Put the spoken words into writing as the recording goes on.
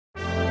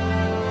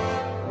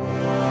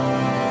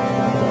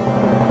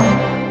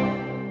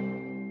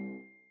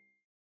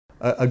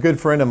A good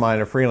friend of mine,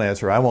 a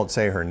freelancer, I won't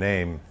say her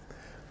name,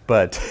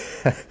 but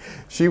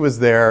she was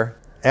there.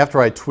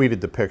 After I tweeted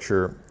the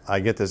picture,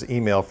 I get this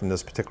email from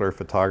this particular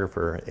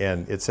photographer,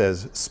 and it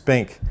says,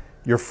 "Spink,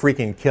 you're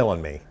freaking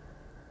killing me."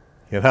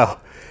 You know,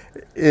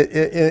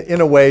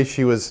 in a way,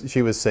 she was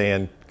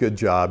saying, "Good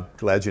job,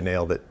 glad you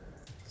nailed it."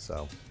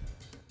 So.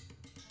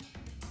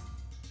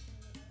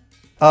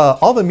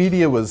 All the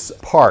media was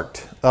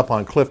parked up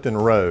on Clifton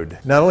Road.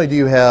 Not only do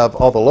you have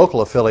all the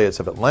local affiliates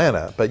of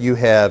Atlanta, but you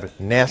have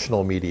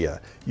national media,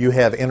 you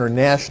have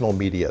international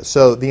media.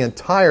 So the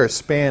entire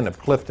span of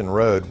Clifton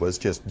Road was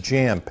just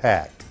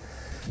jam-packed.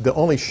 The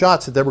only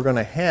shots that they were going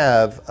to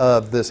have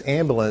of this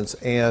ambulance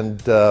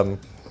and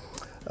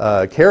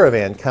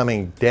caravan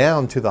coming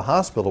down to the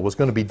hospital was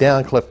going to be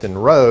down Clifton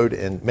Road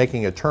and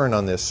making a turn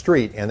on this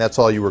street, and that's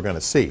all you were going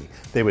to see.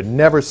 They would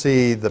never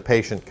see the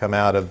patient come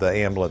out of the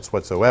ambulance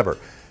whatsoever.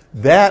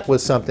 That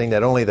was something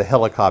that only the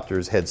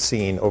helicopters had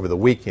seen over the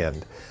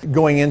weekend.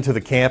 Going into the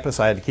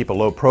campus, I had to keep a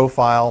low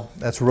profile.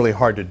 That's really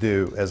hard to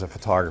do as a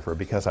photographer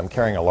because I'm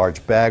carrying a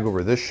large bag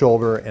over this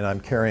shoulder and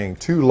I'm carrying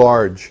two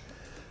large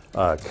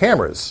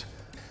cameras.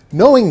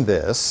 Knowing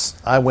this,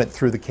 I went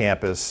through the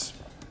campus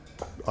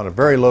on a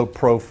very low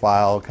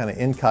profile, kind of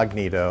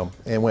incognito,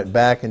 and went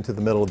back into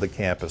the middle of the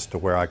campus to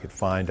where I could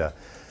find a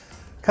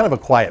kind of a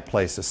quiet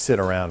place to sit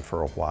around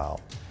for a while.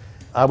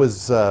 I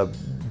was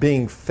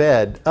being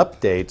fed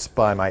updates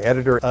by my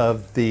editor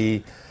of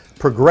the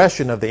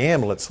progression of the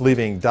ambulance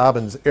leaving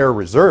Dobbins Air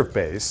Reserve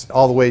Base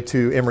all the way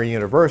to Emory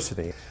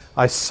University.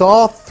 I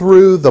saw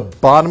through the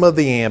bottom of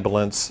the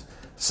ambulance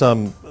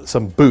some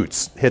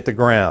boots hit the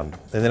ground,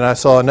 and then I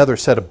saw another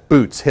set of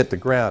boots hit the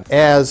ground.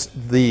 As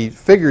the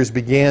figures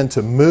began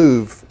to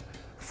move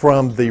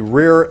from the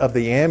rear of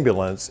the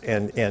ambulance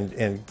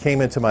and came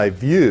into my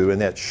view in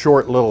that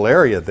short little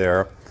area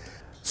there,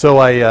 so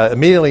I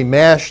immediately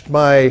mashed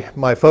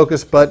my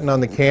focus button on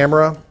the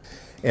camera,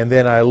 and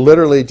then I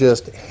literally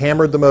just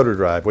hammered the motor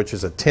drive, which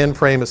is a 10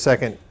 frame a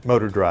second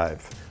motor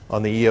drive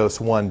on the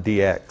EOS 1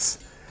 DX.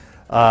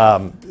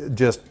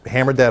 Just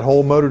hammered that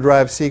whole motor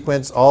drive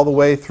sequence all the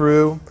way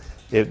through.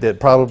 It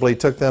probably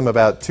took them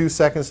about 2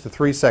 seconds to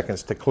 3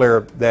 seconds to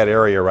clear that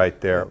area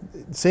right there.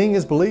 Seeing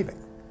is believing,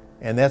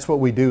 and that's what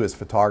we do as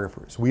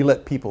photographers. We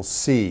let people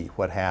see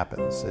what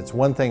happens. It's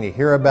one thing to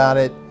hear about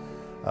it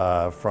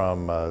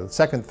from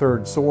second,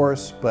 third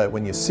source, but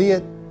when you see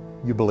it,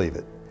 you believe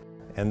it,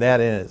 and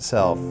that in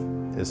itself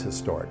is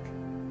historic.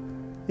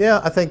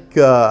 Yeah, I think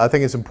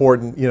it's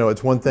important. You know,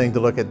 it's one thing to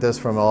look at this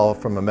from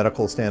a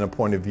medical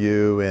standpoint of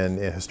view and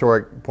a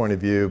historic point of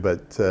view,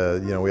 but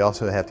you know, we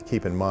also have to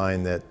keep in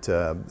mind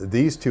that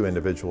these two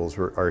individuals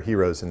are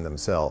heroes in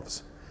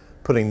themselves,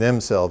 putting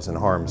themselves in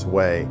harm's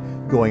way,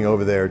 going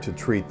over there to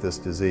treat this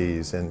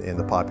disease in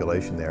the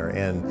population there.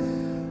 And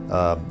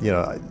you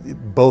know,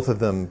 both of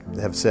them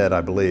have said,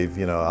 I believe,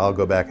 you know, I'll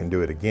go back and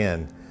do it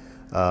again.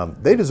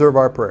 They deserve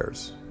our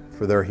prayers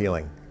for their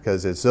healing,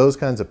 because it's those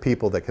kinds of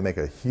people that can make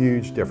a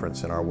huge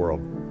difference in our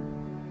world.